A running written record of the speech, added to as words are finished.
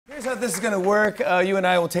Here's how this is gonna work. You and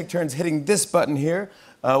I will take turns hitting this button here,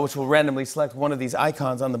 which will randomly select one of these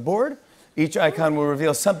icons on the board. Each icon will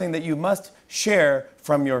reveal something that you must share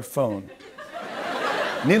from your phone.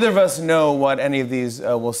 Neither of us know what any of these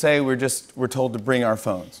will say. We're told to bring our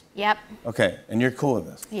phones. Yep. Okay, and you're cool with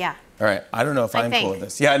this? Yeah. All right, I don't know if I'm cool with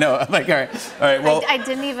this. Yeah, I know. I'm like, all right, well. I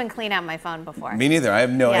didn't even clean out my phone before. Me neither, I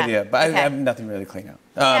have no idea, but I have nothing really to clean out.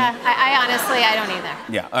 Yeah, I honestly, I don't either.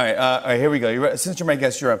 Yeah, all right, here we go. Since you're my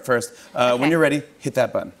guest, you're up first. When you're ready, hit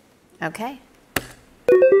that button. Okay.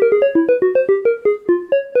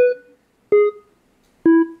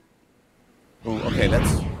 Ooh, okay,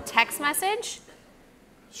 that's... Text message?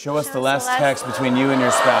 Show us the last text between you and your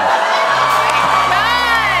spouse.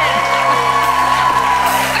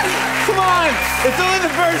 Come on! It's only the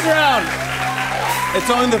first round! It's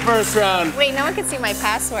only the first round. Wait, no one can see my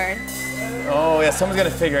password. Oh, yeah, someone's gonna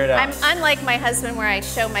figure it out. I'm unlike my husband where I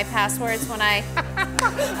show my passwords when I...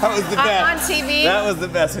 That was the best. On TV. That was the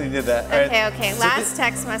best when you did that. Okay, okay. Last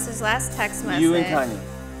text message. You and Kanye.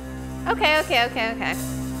 Okay.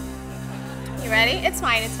 You ready? It's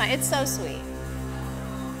fine, it's fine. It's so sweet.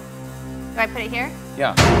 Do I put it here?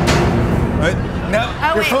 Yeah. Right.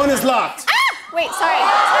 Now, your phone is locked. Ah! Wait, sorry.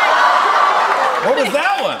 What was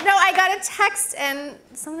that one? No, I got a text and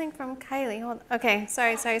something from Kylie. Hold on. Okay,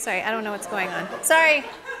 sorry. I don't know what's going on. Sorry.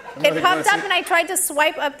 It popped up and I tried to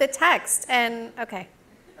swipe up the text and, okay.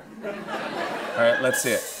 All right, let's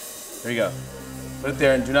see it. Here you go. Put it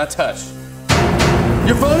there and do not touch.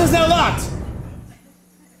 Your phone is now locked.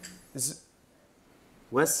 This is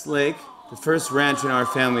Westlake, the first ranch in our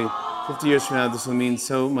family. 50 years from now, this will mean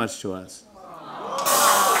so much to us.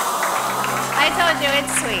 I told you,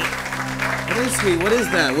 it's sweet. What is sweet? What is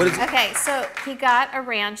that? What is? Okay, so he got a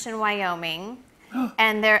ranch in Wyoming,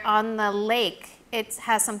 and they're on the lake. It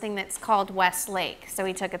has something that's called West Lake. So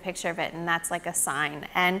he took a picture of it, and that's like a sign.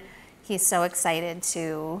 And he's so excited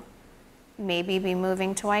to maybe be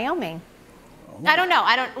moving to Wyoming. I don't know.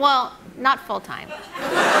 Well, not full time. All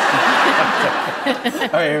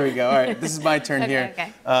right, here we go. All right, this is my turn here.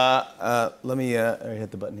 Okay. Let me hit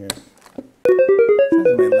the button here.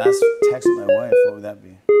 My last text with my wife, what would that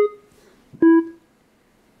be?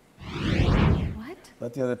 What?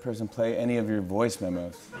 Let the other person play any of your voice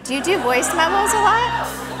memos. Do you do voice memos a lot?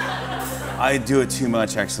 I do it too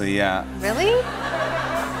much, actually, yeah. Really?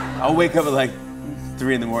 I'll wake up at like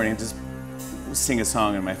 3 in the morning and just sing a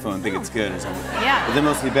song on my phone and think it's good or something. Yeah. But they're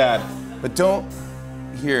mostly bad. But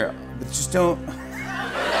just don't.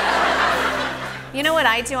 You know what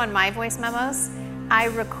I do on my voice memos? I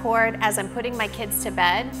record as I'm putting my kids to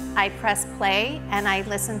bed. I press play and I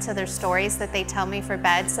listen to their stories that they tell me for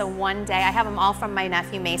bed. So one day, I have them all from my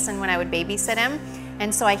nephew Mason when I would babysit him.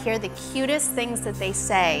 And so I hear the cutest things that they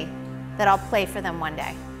say that I'll play for them one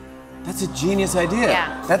day. That's a genius idea.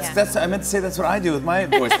 Yeah. That's I meant to say that's what I do with my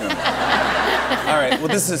voice memo. All right, well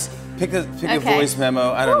this is, pick a voice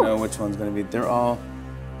memo. I don't know which one's gonna be. They're all,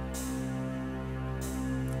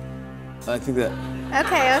 I think that.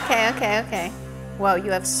 Okay. Whoa,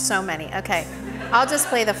 you have so many. Okay, I'll just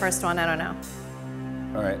play the first one, I don't know.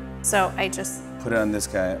 All right. So I just. Put it on this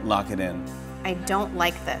guy, lock it in. I don't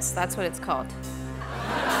like this, that's what it's called.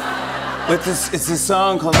 But it's a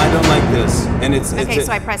song called I Don't Like This. And it's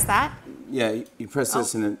so I press that? Yeah, you press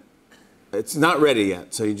this and it's not ready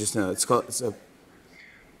yet, so you just know. It's called,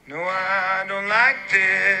 No, I don't like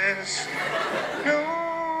this. No,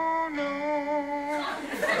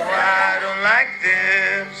 I don't like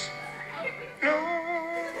this. No,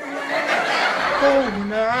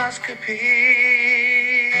 colonoscopy.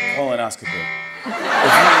 Colonoscopy.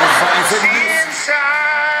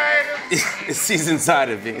 It sees inside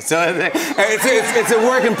of me. So it's a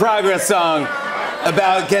work in progress song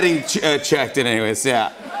about getting checked in anyways,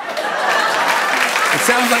 yeah. It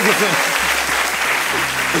sounds like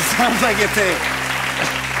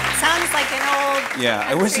an old. Yeah,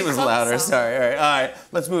 I wish it was louder. Song. Sorry. All right,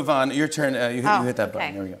 let's move on. Your turn. You hit that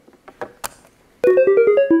button. There we go.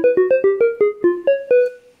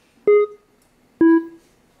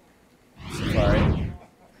 Safari.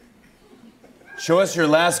 Show us your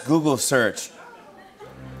last Google search.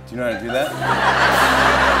 Do you know how to do that?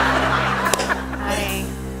 I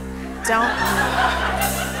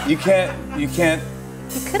don't. You can't. You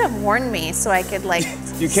could have warned me so I could like.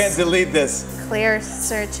 You can't delete this. Clear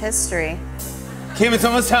search history. Kim, it's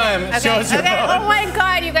almost time. Okay, Show us your phone. Oh my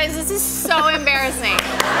God, you guys, this is so embarrassing.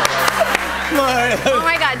 Come on. Oh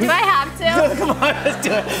my God, do I have to? No, come on, let's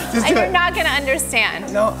do it. Just do it. You're not gonna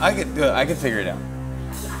understand. No, I could do it. I could figure it out.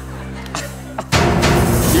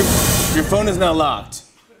 Your phone is now locked.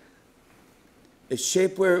 Is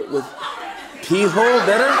shapewear with pee hole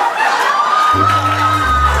better?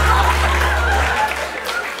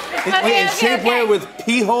 Okay, is shapewear with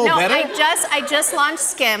pee hole no, better? I just launched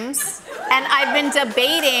Skims, and I've been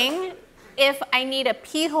debating if I need a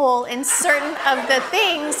pee hole in certain of the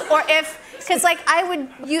things, or if, because like I would,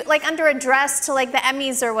 like under a dress to like the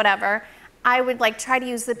Emmys or whatever, I would like try to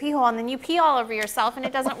use the pee hole, and then you pee all over yourself, and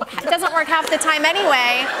it doesn't work half the time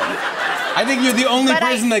anyway. I think you're the only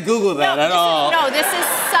person that Googled that at all. No, this is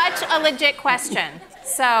such a legit question.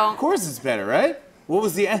 So. Of course it's better, right?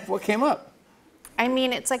 What came up? I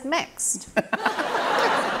mean, it's like mixed.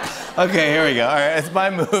 Okay, here we go. All right, it's my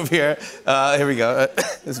move here. Here we go.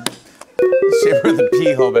 This shape with the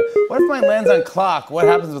pee hole. But what if mine lands on clock? What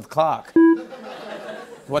happens with clock?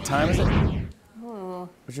 What time is it? Ooh.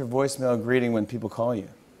 What's your voicemail greeting when people call you?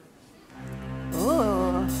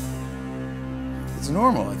 Ooh. It's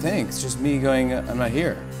normal, I think. It's just me going, I'm not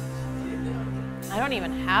here. I don't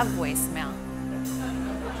even have voicemail.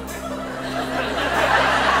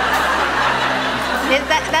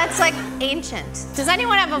 That's like ancient. Does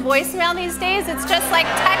anyone have a voicemail these days? It's just like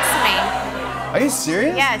text me. Are you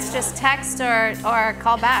serious? Yeah, it's just text or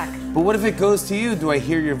call back. But what if it goes to you? Do I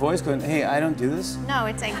hear your voice going, hey, I don't do this? No,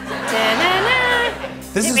 it's like, da-na-na.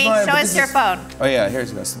 Jimmy, show us your phone. Oh yeah, here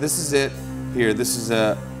it goes. So this is it. Here, this is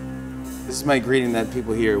my greeting that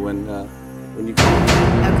people hear when you call.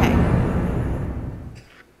 Okay.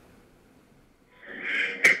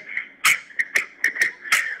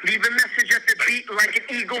 Leave a message at the beat like an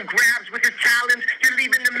eagle grabs with his talons. You're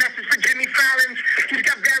leaving the message for Jimmy Fallon. He's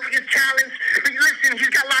got various talents. But listen, he's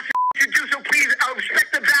got lots of to do, so please respect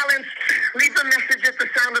the balance. Leave a message at the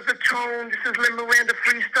sound of the tone. This is Lin Miranda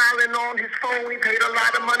freestyling on his phone. He paid a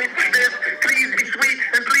lot of money for this. Please be sweet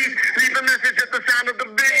and please leave a message at the sound of the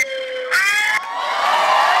beat.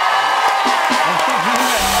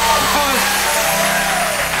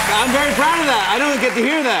 I'm very proud of that. I don't get to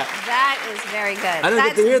hear that. That is very good. I don't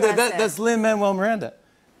get to hear that. That's Lin-Manuel Miranda.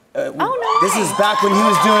 Oh, no This way. is back when he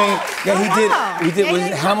was doing. Yeah, wow. he did Yeah, with yeah,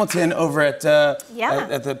 yeah. Hamilton over at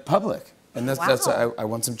at the Public, and that's Wow. I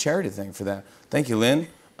won some charity thing for that. Thank you, Lynn.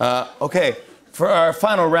 Okay, for our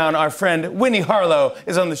final round, our friend Winnie Harlow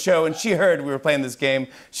is on the show, and she heard we were playing this game.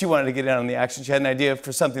 She wanted to get in on the action. She had an idea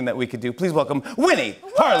for something that we could do. Please welcome Winnie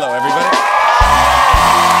Harlow, everybody.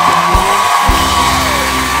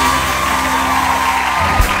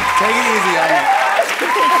 Take it easy on us.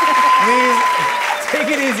 Please, take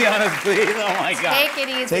it easy on us, please. Oh my God. Take it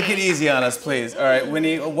easy. Take it easy on us, please. All right,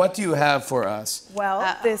 Winnie, what do you have for us?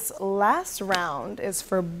 Well, this last round is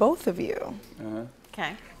for both of you.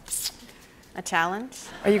 Okay. A challenge?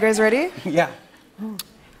 Are you guys ready? Yeah.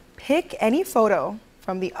 Pick any photo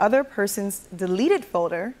from the other person's deleted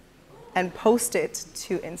folder and post it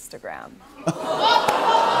to Instagram.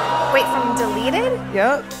 Wait, from deleted?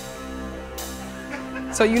 Yep.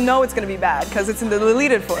 So you know it's gonna be bad because it's in the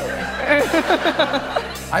deleted folder.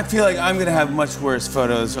 I feel like I'm gonna have much worse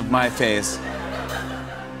photos of my face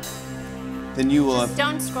than you will have.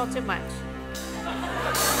 Don't scroll too much.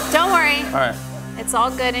 Don't worry. All right. It's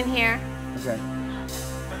all good in here. Okay.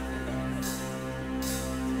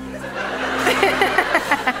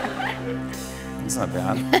 It's not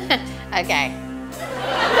bad. Okay.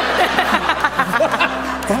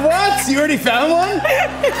 What? You already found one?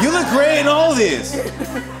 You look great in all these.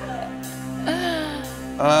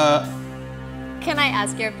 Can I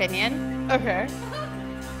ask your opinion? Okay.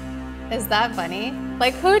 Is that funny?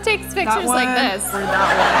 Like, who takes pictures like this? Or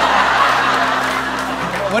that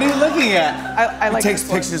What are you looking at? one. I like Takes this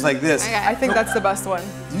one. pictures like this. Okay. I think that's the best one.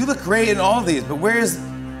 You look great in all these, but where is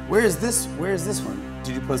this one?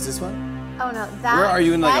 Did you post this one? Oh no, that. Where are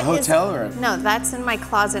you, in like a that is- hotel or? No, that's in my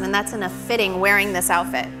closet, and that's in a fitting wearing this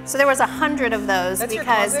outfit. So there was 100 of those That's your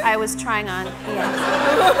because closet? I was trying on. Yeah.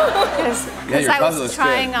 Because your I closet was looks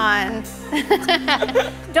trying on.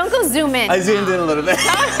 Don't go zoom in. I zoomed in a little bit.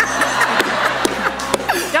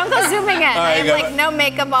 Don't go zooming in. I have go like no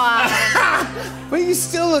makeup on. But you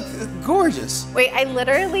still look gorgeous. Wait,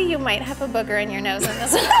 you might have a booger in your nose in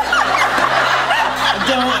this.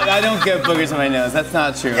 I don't get boogers in my nose. That's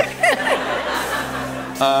not true.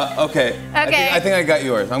 Okay. Okay. I think I got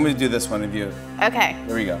yours. I'm going to do this one of you. Okay.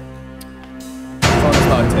 Here we go. Phone is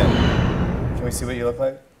locked in. Can we see what you look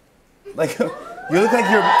like? Like, you look like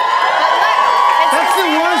you're. That's the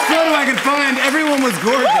worst photo I could find. Everyone was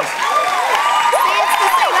gorgeous. See, it's the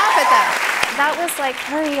same outfit though. That was like,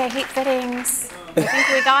 hurry, I hate fittings. I think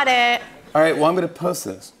we got it. All right, well, I'm going to post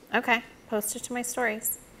this. Okay, post it to my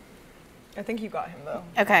stories. I think you got him though.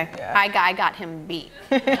 Okay, Yeah. I got him beat.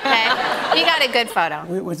 Okay, you got a good photo.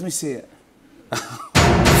 Wait, let me see it. And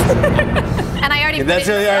I already. Yeah, that's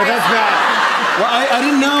put it- really, all right, that's bad. Well, I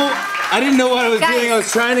didn't know. I didn't know what I was Guys, doing. I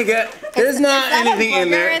was trying to get. There's not that a anything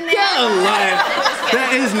in there. booger in there? Get a life.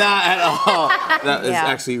 That is not at all. That is Yeah.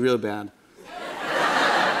 actually real bad.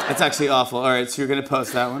 That's actually awful. All right, so you're gonna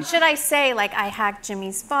post that one. Should I say, like, I hacked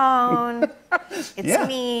Jimmy's phone? It's Yeah.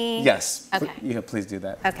 me. Yes. Okay. Yeah, please do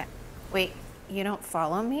that. Okay. Wait, you don't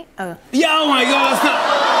follow me? Oh. Yeah, oh my God, that's not.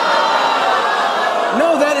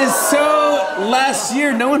 No, that is so last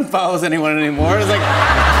year. No one follows anyone anymore. It's like,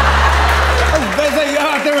 that's like,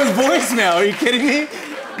 oh, there was voicemail. Are you kidding me?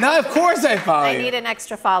 No, of course I follow you. I need an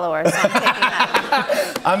extra follower, so I'm taking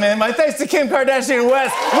that. I'm in. My thanks to Kim Kardashian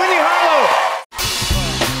West, Winnie Harlow.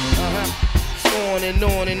 On and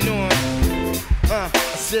on and on. I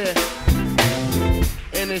said,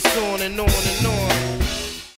 and it's on and on and on.